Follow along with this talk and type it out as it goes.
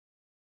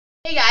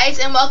Hey guys,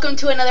 and welcome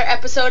to another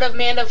episode of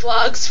Manda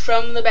Vlogs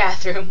from the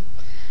bathroom.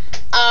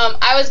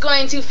 I was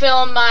going to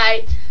film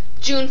my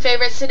June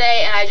favorites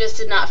today, and I just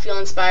did not feel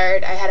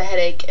inspired. I had a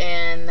headache,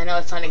 and I know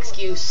it's not an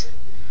excuse,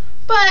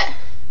 but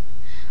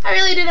I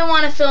really didn't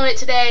want to film it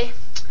today.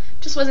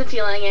 Just wasn't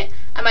feeling it.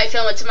 I might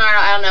film it tomorrow.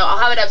 I don't know. I'll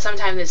have it up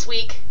sometime this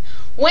week.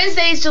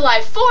 Wednesday is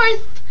July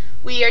 4th.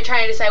 We are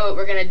trying to decide what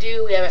we're going to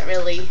do. We haven't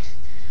really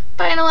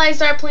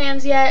finalized our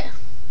plans yet.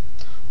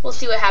 We'll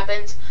see what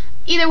happens.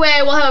 Either way,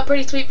 we'll have a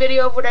pretty sweet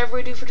video of whatever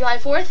we do for July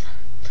 4th.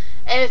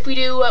 And if we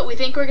do what we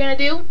think we're going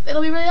to do,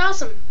 it'll be really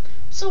awesome.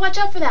 So watch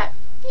out for that.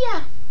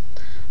 Yeah.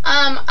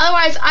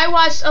 Otherwise, I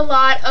watched a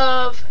lot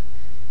of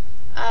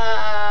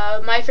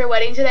My Fair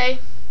Wedding today,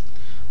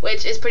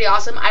 which is pretty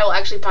awesome. I will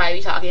actually probably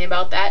be talking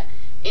about that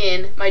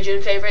in my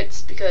June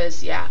favorites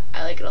because, yeah,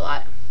 I like it a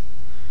lot.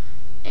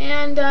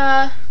 And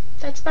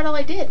that's about all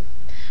I did.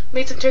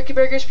 Made some turkey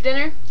burgers for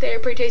dinner. They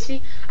were pretty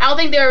tasty. I don't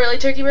think they were really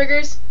turkey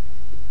burgers.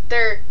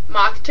 They're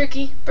mock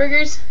turkey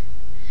burgers,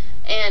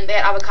 and they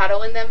had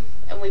avocado in them,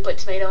 and we put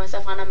tomato and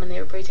stuff on them, and they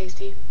were pretty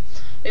tasty.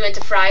 We went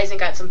to Fry's and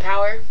got some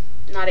power.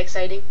 Not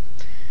exciting.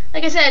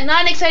 Like I said,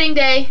 not an exciting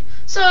day,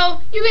 so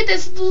you get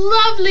this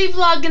lovely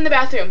vlog in the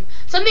bathroom.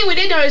 Something we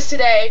did notice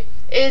today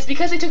is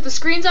because they took the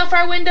screens off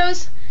our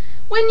windows,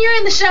 when you're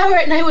in the shower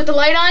at night with the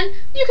light on,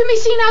 you can be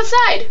seen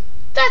outside.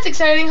 That's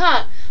exciting,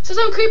 huh? So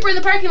some creeper in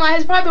the parking lot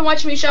has probably been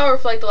watching me shower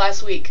for like the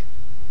last week.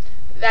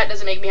 That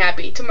doesn't make me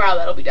happy. Tomorrow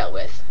that'll be dealt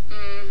with.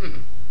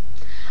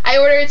 I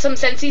ordered some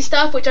Scentsy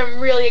stuff, which I'm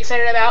really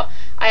excited about.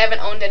 I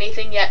haven't owned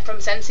anything yet from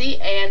Scentsy,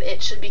 and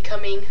it should be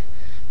coming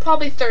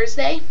probably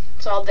Thursday,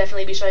 so I'll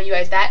definitely be showing you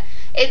guys that.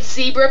 It's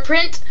zebra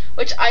print,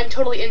 which I'm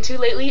totally into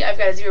lately. I've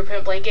got a zebra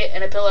print blanket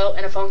and a pillow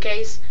and a phone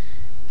case.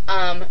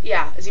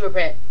 Yeah, zebra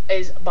print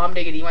is bomb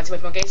diggity. You want to see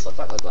my phone case? Look.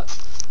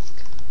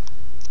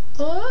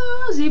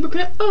 Oh, zebra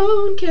print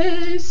phone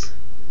case.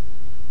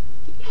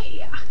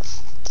 Yeah.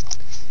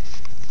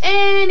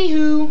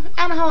 Anywho,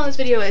 I don't know how long this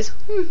video is.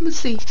 Let's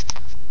see.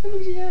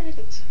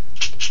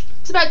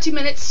 It's about 2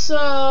 minutes, so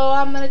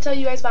I'm going to tell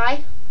you guys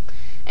bye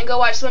and go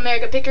watch some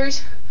American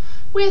Pickers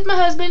with my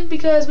husband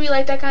because we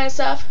like that kind of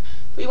stuff.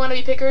 We want to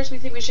be pickers. We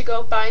think we should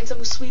go find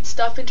some sweet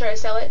stuff and try to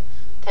sell it.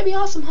 That'd be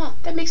awesome, huh?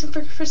 That makes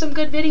for some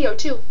good video,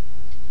 too.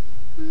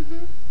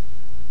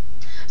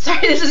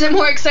 Sorry this isn't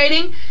more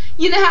exciting.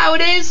 You know how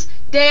it is.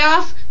 Day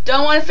off.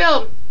 Don't want to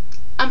film.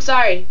 I'm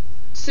sorry.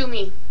 Sue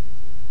me.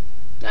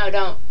 No,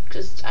 don't.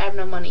 Because I have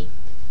no money.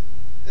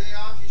 Day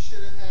off, you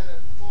should have had a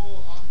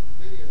full awesome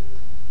video.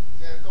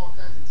 You had all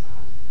kinds of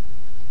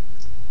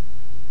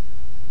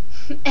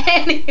time.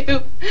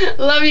 Anywho,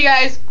 love you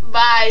guys.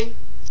 Bye.